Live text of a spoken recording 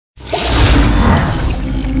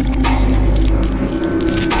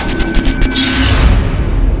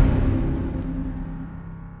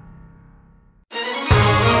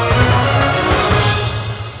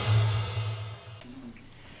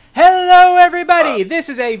everybody! This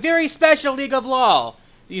is a very special League of LOL.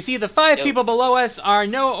 You see, the 5 people below us are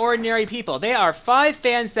no ordinary people. They are 5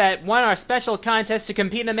 fans that won our special contest to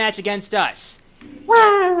compete in a match against us.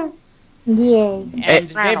 Yay! And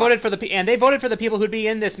they voted for the people who'd be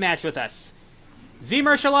in this match with us.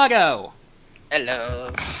 Zemer Shalago.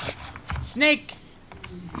 Hello. Snake.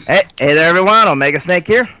 Hey there, everyone. Omega Snake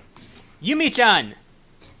here. Yumi-chan.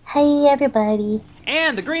 Hey, everybody.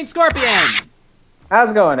 And the Green Scorpion.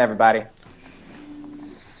 How's it going, everybody?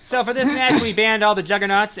 So for this match, we banned all the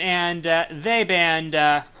Juggernauts, and they banned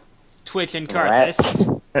Twitch and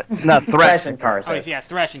Karthus. No, Thresh and Karthus. Oh yeah,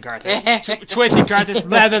 Thresh and Karthus. Twitch and Karthus.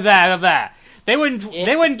 Blah blah blah blah. They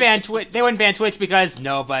wouldn't ban Twitch because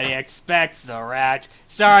nobody expects the rat.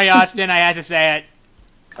 Sorry, Austin, I had to say it.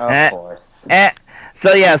 Of course.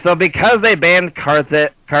 So because they banned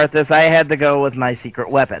Karthus, I had to go with my secret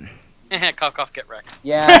weapon. Cough, cough, get wrecked.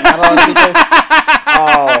 Yeah, not a lot of people.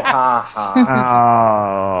 Oh, ha ha.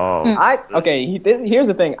 Oh. Here's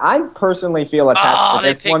the thing. I personally feel attached to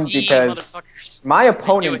this one because my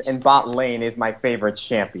opponent in bot lane is my favorite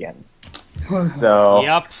champion. So.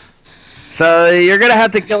 Yep. So you're gonna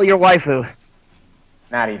have to kill your waifu.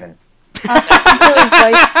 Not even.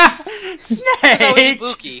 Snake.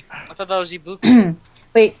 I thought that was Ibuki.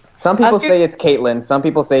 Wait. Some people say it's Caitlyn, some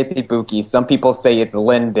people say it's Ibuki, some people say it's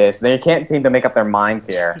Lindis. They can't seem to make up their minds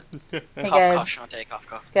here. Hey Cough, guys. cough, Shantae, cough,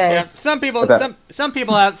 cough. Yeah, Guys. some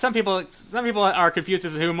people are confused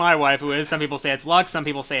as to who my waifu is. Some people say it's Lux. Some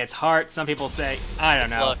people say it's Heart. Some people say I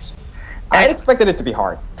don't know. Lux. I expected it to be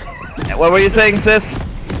hard. What were you saying, sis?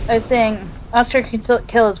 I was saying, Oscar can still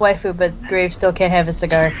kill his waifu, but Graves still can't have his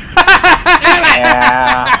cigar.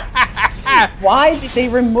 Yeah. Why did they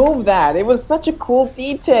remove that? It was such a cool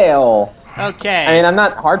detail. Okay. I mean, I'm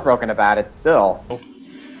not heartbroken about it still.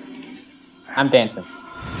 I'm dancing.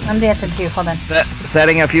 I'm dancing too, hold on.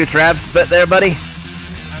 Setting a few traps, but there, buddy.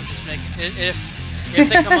 I'm just making. If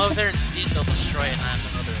they come over there and see it, they'll destroy it, and I'm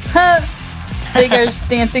another. Vigor's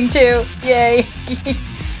dancing too, yay.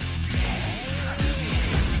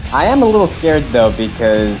 I am a little scared though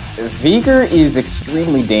because Vigor is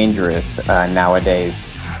extremely dangerous nowadays.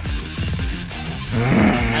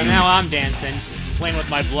 And now I'm dancing, playing with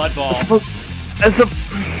my blood ball.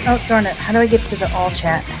 Oh darn it, how do I get to the all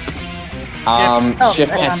chat?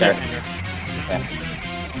 Shift I found enter.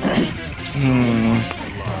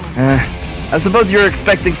 I suppose you're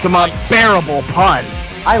expecting some unbearable pun.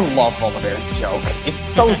 I love Volibear's joke. It's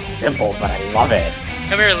so simple, but I love it.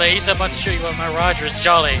 Come here, ladies. I'm about to show you what my Roger's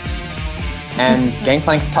jolly. And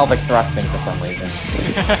Gangplank's pelvic thrusting for some reason.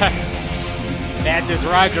 That's his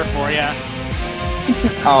Roger for ya.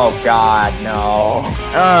 Oh god, no.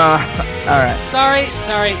 Alright. Sorry,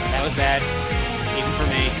 that was bad, even for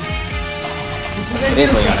me. It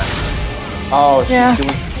is Leona. Oh, Yeah.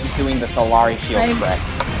 she's doing the Solari shield trick.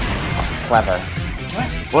 Clever.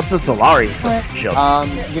 What's the Solari shield?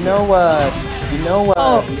 There's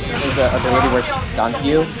an ability where she stuns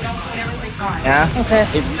you. Yeah? Okay.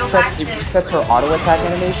 It resets her auto attack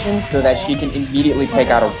animation so that she can immediately take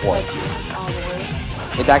out a ward.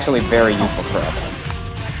 It's actually very useful for her.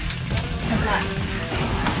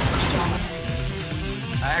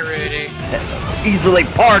 Hi, Rudy. Easily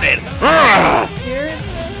parted.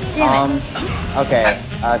 Damn it. Okay,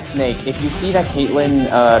 Snake, if you see that Caitlyn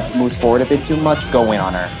moves forward a bit too much, go in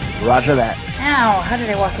on her. Roger that. Ow, how did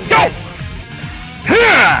I walk into it?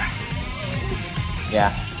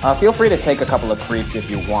 Yeah. Feel free to take a couple of creeps if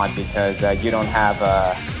you want, because you don't have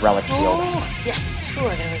a relic shield. Oh, yes. Ooh,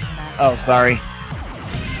 there was that. Oh, sorry.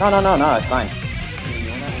 No, it's fine.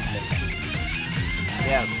 You're not missing.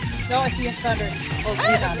 Yeah. No, I see a thunder. Oh,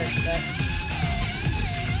 two thunders, but...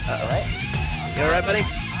 Alright. You alright, buddy?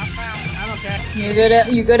 I'm okay.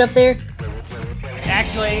 You good up there?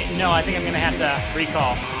 Actually, no, I think I'm gonna have to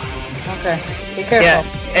recall. Okay. Be careful. Yeah.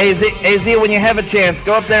 AZ, when you have a chance,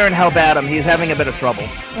 go up there and help Adam. He's having a bit of trouble.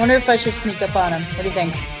 I wonder if I should sneak up on him. What do you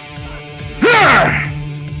think?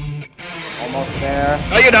 Almost there.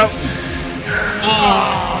 No, you don't.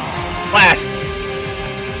 Splash.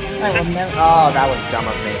 I will never... Oh, that was dumb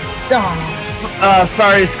of me. Dumb.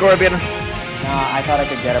 Sorry, Scorpion. Nah, I thought I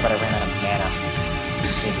could get her, but I ran out of mana.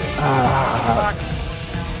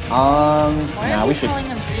 Why nah, are we you should... calling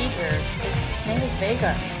him Vigor? His name is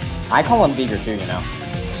Vega. I call him Vigor too, you know.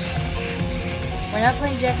 We're not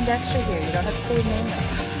playing Jack and Dexter here. You don't have to say his name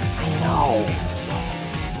right. I know.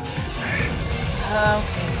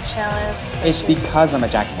 Okay, Chalice. It's because I'm a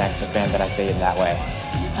Jack and Daxter fan that I say it that way.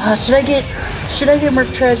 Should I get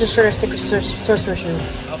Merc Treasure or should I stick with Sorcerer Shoes?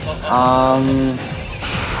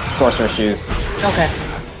 Sorcerer Shoes. Okay.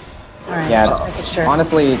 Alright, Yeah, just making sure.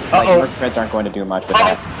 honestly, like, your crits aren't going to do much with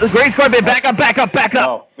that. The Great Scorpion, back up, back up, back up!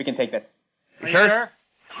 No, we can take this. Are you sure?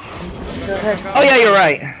 Go ahead. Oh yeah, you're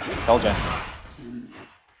right. Told ya.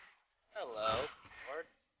 Hello. Lord.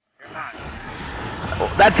 You're mine.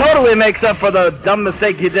 That totally makes up for the dumb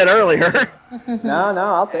mistake you did earlier. No,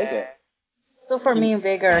 I'll take it. So far, me and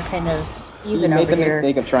Vega are kind of He even made over the here.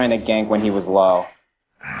 mistake of trying to gank when he was low.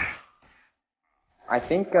 I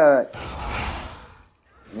think, yeah,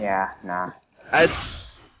 nah.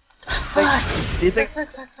 It's. Fuck. Do you think? Fuck.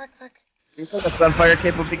 Do you think the Sunfire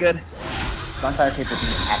cape would be good? Sunfire Cape would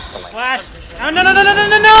be excellent. Flash! Oh, no!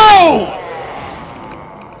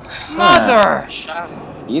 Mother! Shot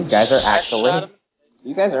him. These guys are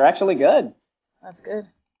actually good. That's good.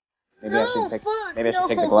 Maybe I should take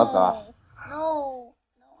the gloves off. No.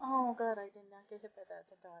 Oh god, I did not get hit by that.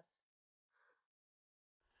 Thank God.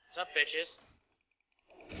 What's up, bitches?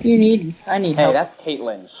 I need Hey, help. that's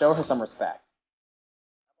Caitlyn. Show her some respect.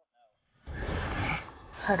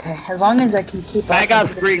 Okay, as long as I can keep Back up,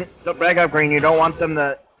 Green. Back up, Green. You don't want them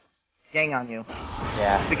to gang on you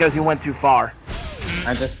Yeah. because you went too far.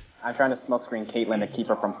 I'm trying to smokescreen Caitlyn to keep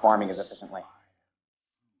her from farming as efficiently.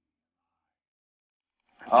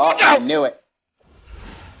 Oh, I knew it.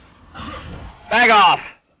 Back off.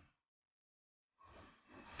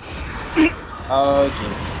 Oh,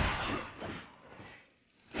 jeez.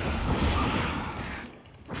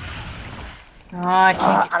 Oh, I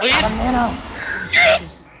can't get Please?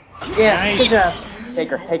 Yeah, Nice. good job. Take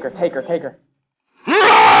her.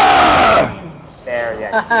 There,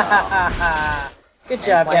 yeah. Good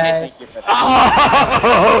job, guys. Thank you for that.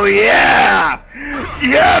 Oh yeah,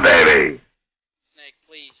 yeah, baby. Snake,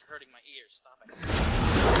 please. You're hurting my ears. Stop it.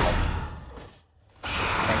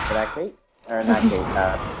 Thanks for that, Kate. Or not Kate,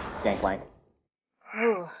 Gangplank.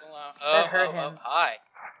 Ooh, That hurt him. Hi.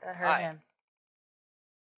 that hurt Hi. him.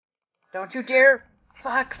 Don't you dare!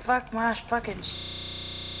 Fuck, Mosh, fucking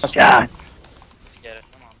Yeah. Let's get it.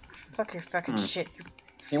 Come on. fuck your fucking shit.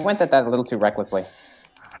 You went at that a little too recklessly.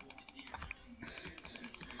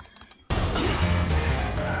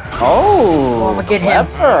 Oh, I'm gonna get him.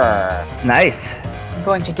 clever. Nice. I'm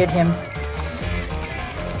going to get him.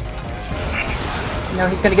 No,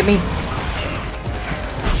 he's gonna get me.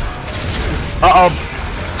 Uh-oh.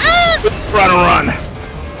 Run.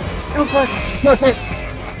 Oh fuck!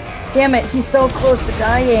 Damn it, he's so close to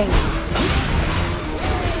dying.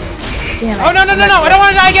 Damn it. Oh, no! I don't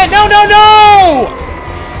want to die again! No!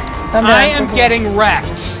 I'm I down, it's am okay. getting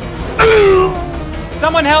wrecked.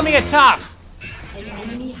 Someone help me at top. No.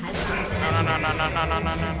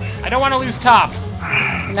 I don't want to lose top.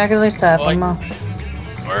 You're not gonna lose top. Boy.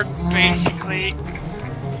 We're basically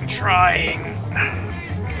trying.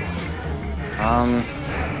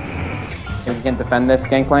 If we can defend this,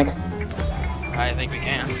 Gangplank. I think we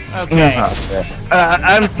can. Okay. Oh, shit.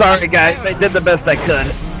 I'm sorry, guys. I did the best I could.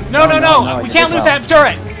 No, no, we you can't did lose well. that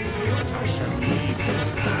turret.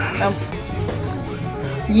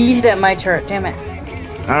 Yeet at my turret, damn it.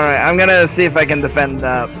 All right, I'm gonna see if I can defend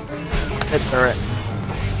the turret.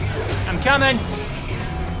 I'm coming.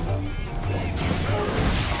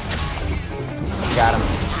 Got him.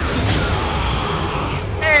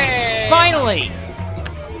 Hey! Finally.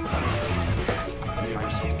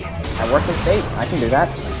 I worked with Kate. I can do that.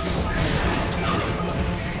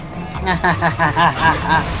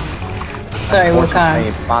 Sorry, Wukong.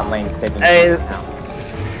 Unfortunately, bot lane's taking Hey.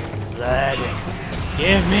 Blood.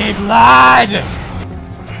 Give me blood.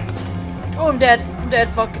 Oh, I'm dead.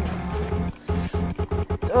 Fucking.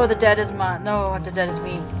 Oh, the dead is mine. No, the dead is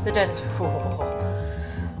me. The dead is.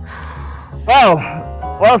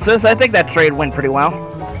 Well, sis, I think that trade went pretty well.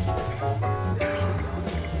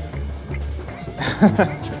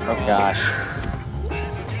 Oh gosh.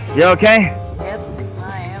 You okay? Yep,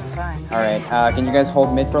 I am fine. All right. Can you guys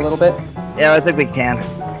hold mid for a little bit? Yeah, I think we can.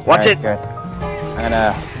 Watch Alright, it. Good.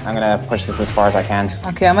 I'm gonna push this as far as I can.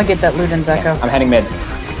 Okay, I'm gonna get that Luden's Echo. I'm heading mid.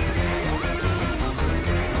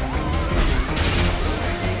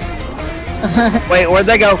 Wait, where'd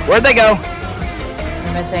they go?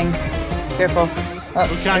 I'm missing. Careful. Oh,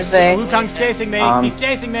 there's Vay. Wukong's chasing me. He's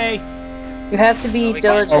chasing me. You have to be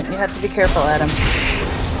diligent. You have to be careful, Adam.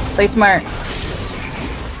 Play smart.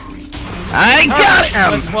 I got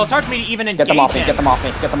him! Well, it's hard for me to even engage Get them off me. him. Get them off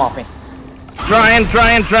me. Get them off me. Trying.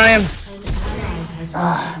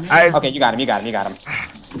 Okay, you got him. You got him. You got him.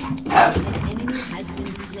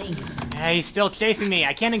 Hey, he's still chasing me.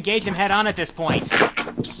 I can't engage him head on at this point. So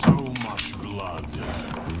much blood.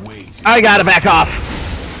 Waste. I gotta back off.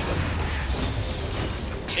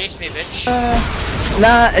 Chase me, bitch.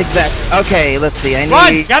 Not exactly. Okay, let's see. I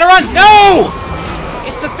Run! need. Gotta run! No!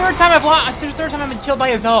 It's the third time I've been killed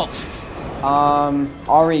by his ult.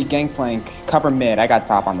 Ari, Gangplank, cover mid. I got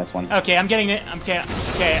top on this one. Okay, I'm getting it. Okay.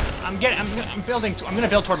 I'm building. I'm gonna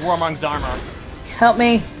build toward Warmong's armor. Help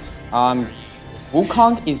me.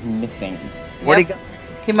 Wukong is missing. Where'd he go?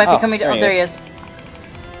 He might be coming to. there Oh, he there he is.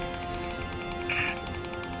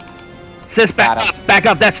 Sis, back Got up. Back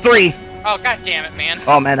up. That's 3. Oh, god damn it, man.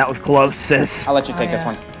 Oh man, that was close, sis. I'll let you Oh, take this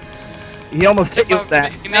yeah. one. He almost hit you with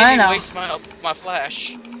that. You made I me know. waste my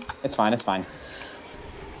flash. It's fine, it's fine.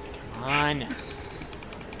 Come on.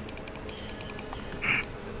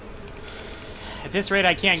 At this rate,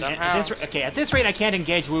 I can't. Somehow. At this rate, I can't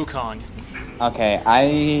engage Wukong. Okay,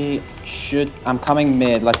 I'm coming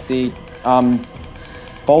mid. Let's see.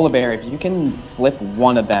 Polar Bear, if you can flip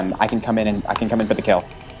one of them, I can come in for the kill.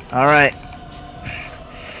 All right.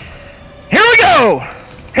 Here we go.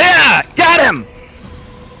 Yeah, got him.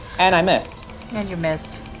 And I missed. And you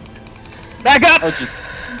missed. Back up. Oh jeez.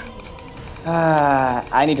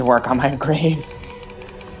 I need to work on my graves.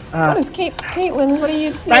 What is Caitlin? What are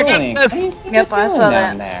you doing? Back up, What sis. are you Yep, I doing saw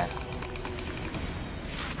down that. there?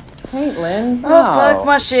 Caitlin, Oh fuck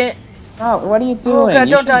my shit. Oh, what are you doing? Oh god,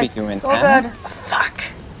 You don't die. shouldn't be doing Oh that. god. Fuck.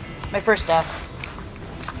 My first death.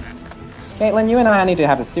 Caitlin, you and I need to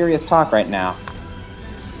have a serious talk right now.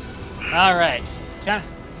 All right.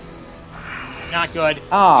 Not good.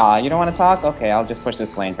 Ah, you don't want to talk? Okay, I'll just push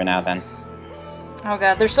this lane for now then. Oh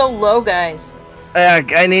god, they're so low, guys.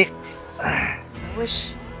 I need. I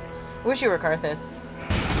wish you were Karthus.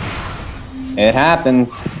 It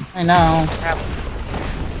happens. I know.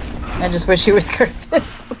 I just wish he was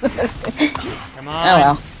Karthus. Come Oh on.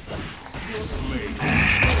 well.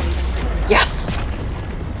 Yes!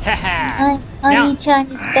 Haha. Oni-chan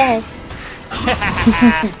is best.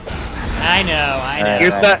 I know. Alright.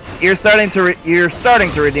 You're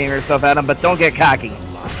starting to redeem yourself, Adam, but don't get cocky.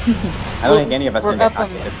 I don't think any of us We're can up get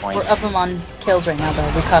cocky at this point. We're up him on kills right now,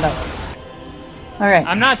 though. We caught up. All right.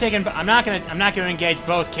 I'm not gonna engage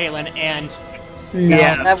both Caitlyn and. No,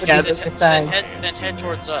 Yeah, that would yeah, be that's- suicide. Then head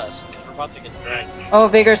towards us, because we're about to get dragged. Oh,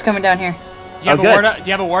 Vigor's coming down here. Do you have Oh, a good. ward up? Do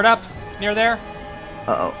you have a ward up near there,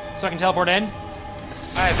 Uh oh. so I can teleport in?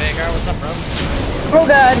 Hi, Vagar, what's up, bro? Oh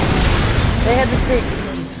god! They had the stick.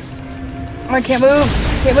 Oh, I can't move.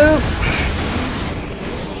 Can't move.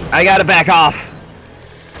 I gotta back off.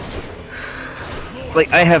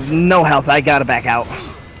 Like I have no health. I gotta back out.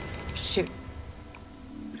 Shoot.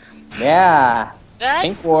 Yeah. That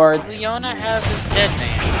Pink wards. Leona has is dead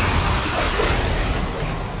man.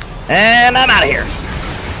 And I'm out of here.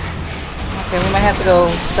 Okay, we might have to go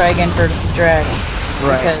try again for drag.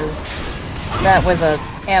 Right. Because that was a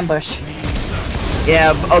ambush.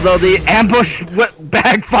 Yeah, although the ambush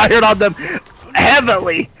backfired on them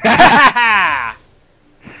heavily.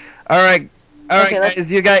 All right, Okay, let's-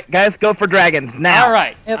 guys. You guys go for dragons now. All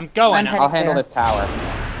right. Yep, I'm going. I'm now. heading I'll handle there. this tower.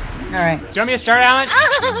 Alright. Do you want me to start, Alan?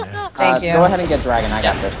 Thank you. Go ahead and get dragon. I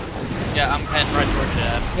got this. Yeah, I'm heading right towards you,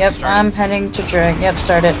 Dad. Yep, Starting. I'm heading to drag. Yep,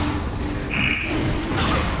 start it.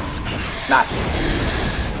 Nuts.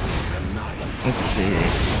 Let's see.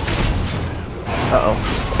 Uh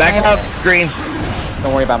oh. Back up, green.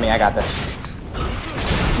 Don't worry about me. I got this.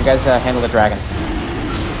 You guys handle the dragon.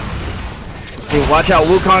 See, watch out.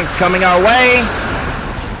 Wukong's coming our way.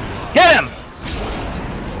 Get him.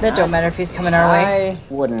 That don't matter if he's coming our way.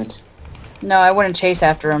 I wouldn't. No, I wouldn't chase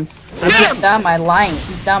after him. Get He's him. down my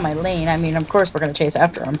lane. I mean, of course we're gonna chase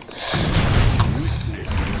after him.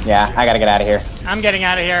 Yeah, I gotta get out of here. I'm getting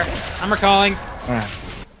out of here. I'm recalling.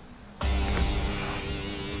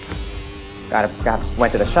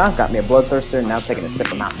 Went to the shop, got me a bloodthirster, now taking a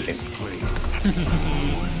sip of Mountain Dew.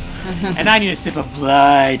 And I need a sip of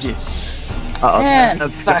blood. Uh And oh.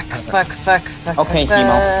 fuck. Okay,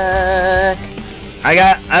 fuck. I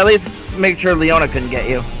at least make sure Leona couldn't get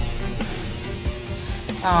you.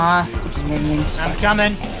 Aw, stupid minions. I'm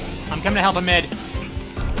coming. I'm coming to help a mid.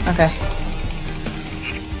 Okay.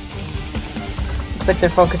 Looks like they're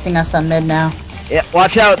focusing us on mid now. Yeah,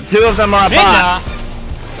 watch out. 2 of them are a Mid bot. now.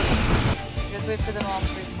 You have to wait for them all to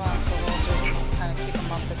respawn, so we'll just kind of keep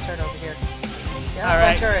them off this turret over here. Yeah, All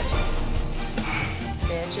right. turret.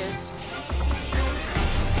 Bitches.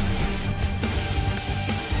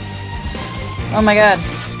 Oh my god.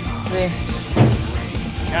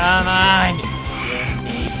 Come on. Give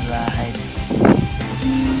me blood.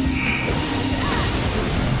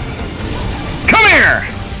 Come here.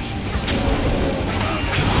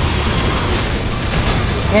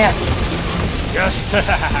 Yes! Yes.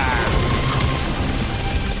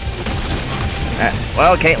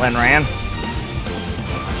 Well, Caitlyn ran.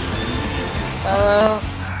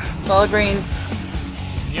 Follow green.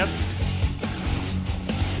 Yep.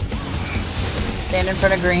 Stand in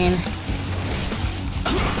front of green.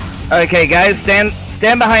 Okay, guys, stand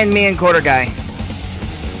behind me and quarter guy.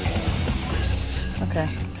 Okay.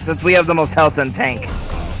 Since we have the most health in tank.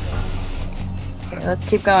 Okay, let's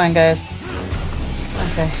keep going, guys.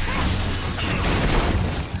 Okay.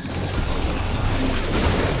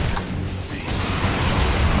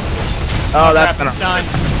 Oh, that's Crap, gonna. it's done.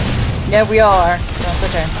 Yeah, we all are. That's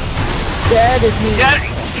okay. Dead is me.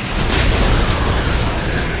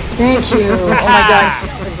 Thank you. Oh my god, you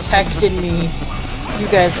protected me. You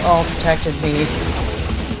guys all protected me.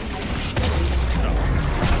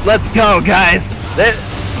 Let's go, guys.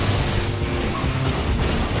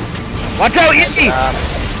 Watch out, Yeti! Oh,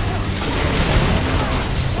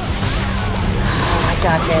 I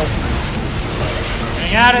got hit.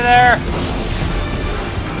 Getting out of there.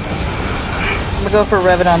 I'm gonna go for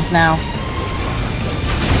Revenants now.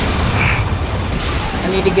 I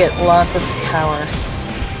need to get lots of power.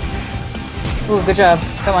 Ooh, good job.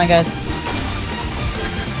 Come on, guys.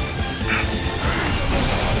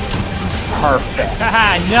 Perfect.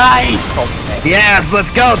 Haha, nice. Yes, let's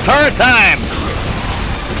go! Turret time!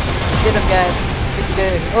 Get them, guys.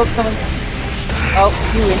 Good. Oh, someone's... Oh,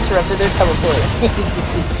 you interrupted their teleport.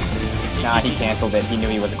 Nah, he canceled it. He knew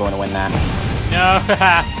he wasn't going to win that. No,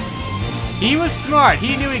 haha. He was smart.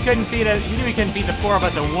 He knew he couldn't beat us. He knew he couldn't beat the 4 of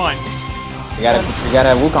us at once. We got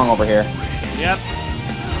a Wukong over here. Yep.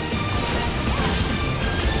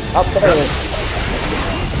 Oh, there he is.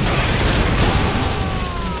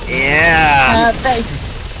 Yeah!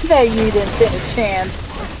 That you didn't stand a chance.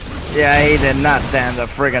 Yeah, he did not stand a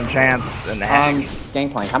friggin' chance in heck.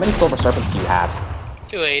 Gangplank, how many silver serpents do you have?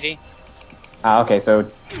 280. Okay, so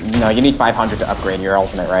no, you need 500 to upgrade your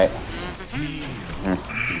ultimate, right?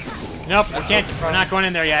 Nope, we can't. We're not going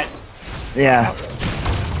in there yet. Yeah.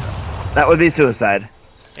 That would be suicide.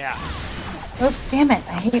 Yeah. Oops, damn it.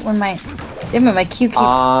 I hate when my... Damn it, my Q keeps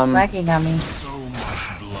lagging on me.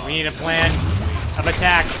 We need a plan of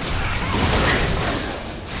attack.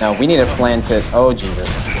 No, we need a slant to... Oh, Jesus.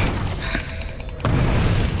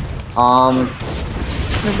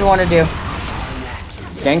 What do you want to do?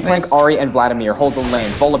 Gangplank, Ari, and Vladimir, hold the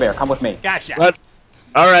lane. Volibear, come with me. Gotcha.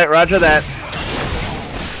 Alright, roger that.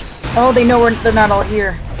 Oh, they know they're not all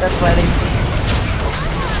here. That's why they...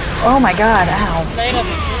 Oh my god, ow.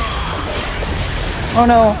 Oh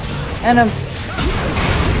no. And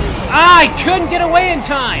I couldn't get away in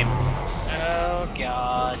time. Oh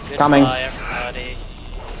god. Goodbye, Coming. everybody.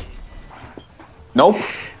 Nope.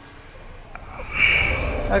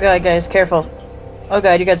 Oh god, guys, careful. Oh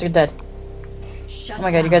god, you guys are dead. Oh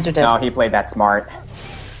my god, you guys are dead. No, he played that smart.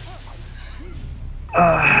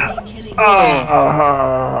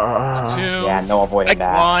 Two. Yeah, no avoiding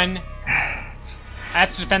that. 1. I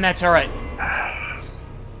have to defend that turret.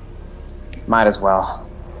 Might as well.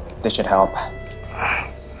 This should help.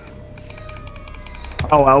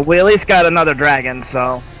 Oh well, we at least got another dragon,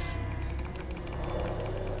 so...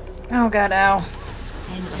 Oh god, ow.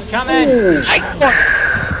 Come in.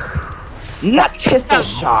 Nuts pistol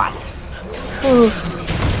shot. Ooh.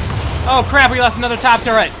 Oh crap! We lost another top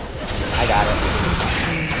turret. I got it.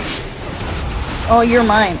 Oh, you're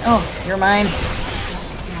mine. Oh, you're mine.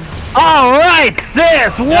 Alright,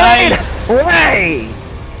 sis! Nice. Way!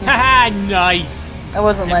 Haha, nice. I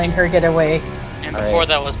wasn't letting her get away. And before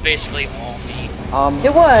that was basically all me.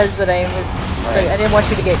 It was, but I was... Right. I didn't want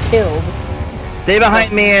you to get killed. Stay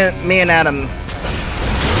behind me and Adam.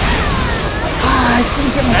 Ah, I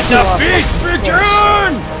didn't get my Let kill the off. beast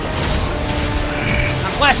begin!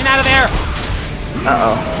 I'm flashing out of there.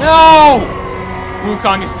 Uh-oh. No!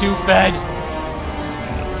 Wukong is too fed.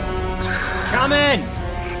 Come in.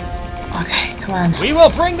 Okay, come on. We will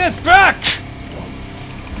bring this back.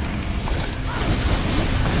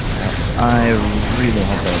 I really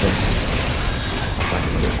hope that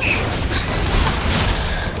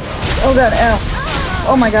Oh god, ow.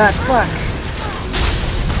 Oh my god, fuck.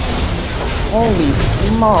 Holy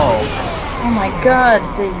smoke. Oh my god,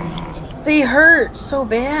 they hurt so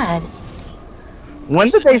bad. When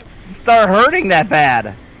did they start hurting that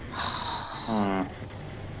bad?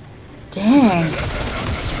 Dang.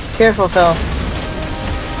 Careful, Phil.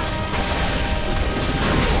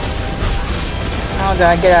 Oh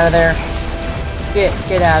god, get out of there.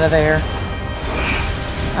 Get out of there.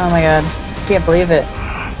 Oh my god. Can't believe it.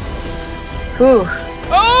 Whew.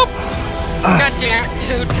 Oh! God damn it,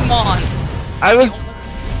 dude, come on. I was...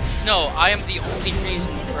 No, I am the only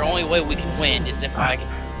reason, or only way we can win is if I can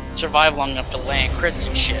survive long enough to land crits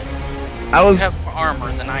and shit. I was... You have more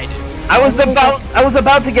armor than I do. I was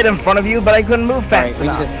about to get in front of you, but I couldn't move fast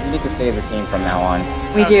Alright, enough. we need to stay as a team from now on.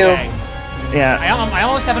 We do. Okay. Yeah. I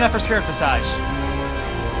almost have enough for Spirit Visage.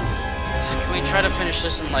 Can we try to finish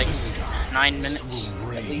this in like 9 minutes?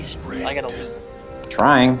 at least. I gotta leave.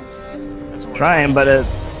 Trying. That's what we're Trying, but it's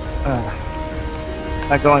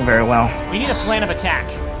not going very well. We need a plan of attack.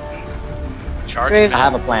 Charge. Graves. I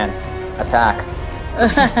have a plan. Attack.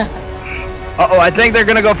 Uh-oh, I think they're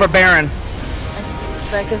gonna go for Baron.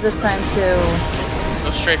 That gives us time to.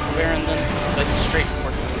 Go straight for Baron then. Like straight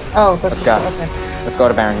for. Oh, let's Let's just go. okay. Let's go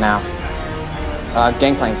to Baron now.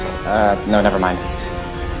 Gangplank. No, never mind.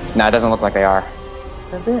 No, it doesn't look like they are.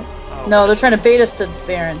 Does it? No, they're trying to bait us to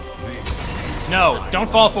Baron. No, don't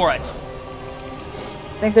fall for it.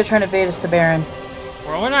 I think they're trying to bait us to Baron.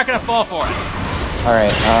 We're not gonna fall for it.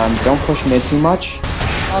 Alright, don't push mid too much.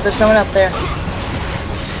 Oh, there's someone up there.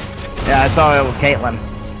 Yeah, I saw it was Caitlyn.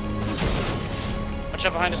 Watch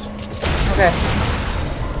out behind us. Okay.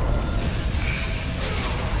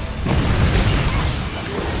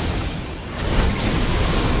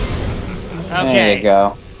 Okay. There you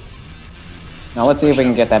go. Now let's see if we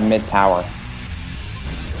can get that mid tower.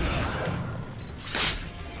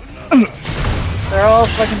 They're all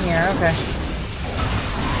fucking here. Okay.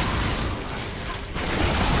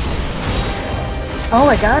 Oh,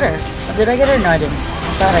 I got her. Oh, did I get her? No, I didn't.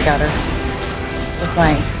 I thought I got her. With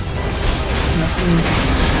my.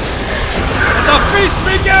 Let the feast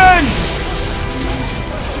begin!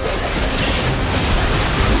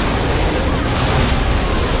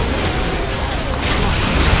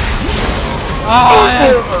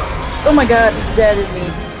 Oh my god, dead is me.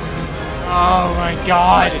 Oh my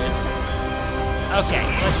god. Okay,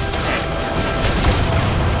 let's.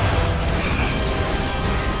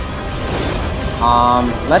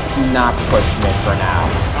 Let's not push mid for now.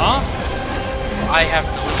 Huh? I have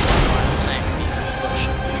to push.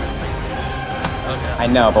 Okay. I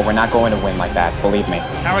know, but we're not going to win like that, believe me.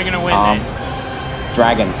 How are we gonna win then?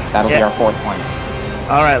 Dragon, that'll be Yeah. our fourth one.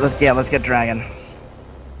 Alright, let's get Dragon.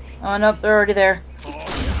 Oh nope, they're already there.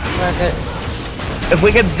 Work it. If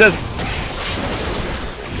we could just...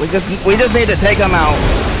 We just need to take them out.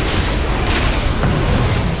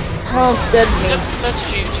 Oh, dead's me. Yep, that's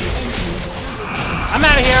GG. I'm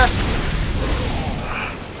out of here.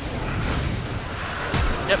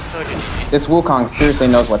 Yep, totally GG. This Wukong seriously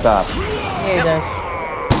knows what's up. Yeah, he does.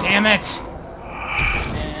 Damn it.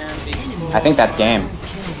 And I think that's game.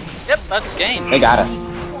 yep, that's game. They got us.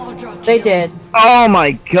 They did. Oh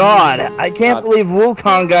my god! I can't believe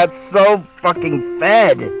Wukong got so fucking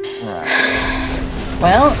fed.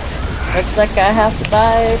 Well, looks like I have to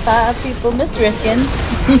buy 5 people mystery skins.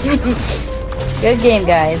 Good game,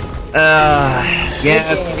 guys.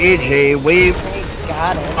 Yeah, GG. We... They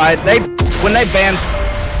got us. When they banned,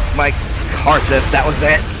 like, Karthus, that was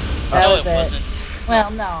it. That No, was it it. wasn't.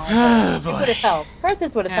 Well, no. Oh, It boy. would have helped.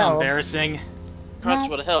 Karthus would have How helped. embarrassing. Cards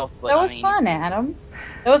would have helped, but That I was mean, fun, Adam.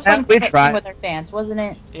 That was Yeah, fun we connecting tried. with our fans, wasn't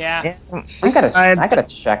it? Yeah. Yeah, I gotta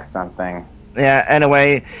check something. yeah,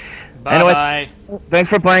 anyway, Bye-bye. thanks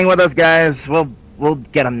for playing with us, guys. We'll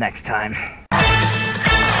get them next time.